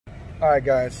Alright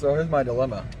guys, so here's my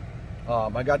dilemma.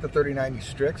 I got the 3090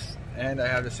 Strix and I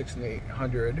have the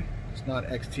 6800. It's not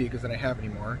XT because I don't have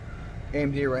anymore.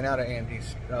 AMD right now to AMD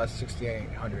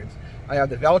 6800s. I have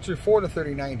the voucher for the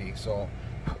 3090. So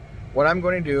what I'm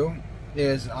going to do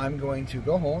is I'm going to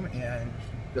go home and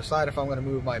decide if I'm going to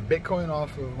move my Bitcoin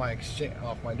off of my exchange,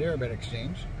 off my Deribit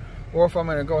exchange, or if I'm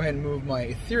going to go ahead and move my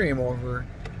Ethereum over,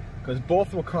 because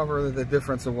both will cover the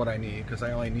difference of what I need. Because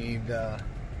I only need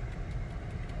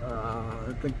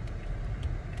I think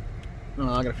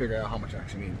I gotta figure out how much I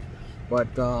actually need,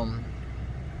 but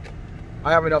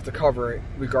I have enough to cover it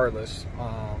regardless.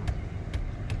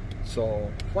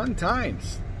 So fun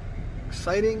times,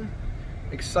 exciting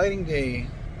day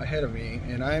ahead of me,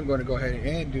 and I am going to go ahead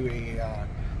and do a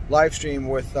live stream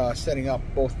with setting up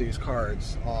both these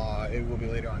cards. It will be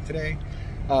later on today.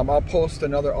 I'll post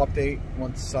another update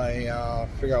once I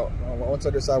figure out, once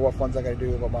I decide what funds I gotta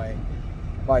do about my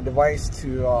device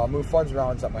to move funds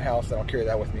around at my house. Then I'll carry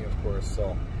that with me, of course.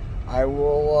 So I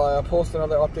will post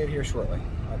another update here shortly.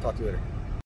 I'll talk to you later.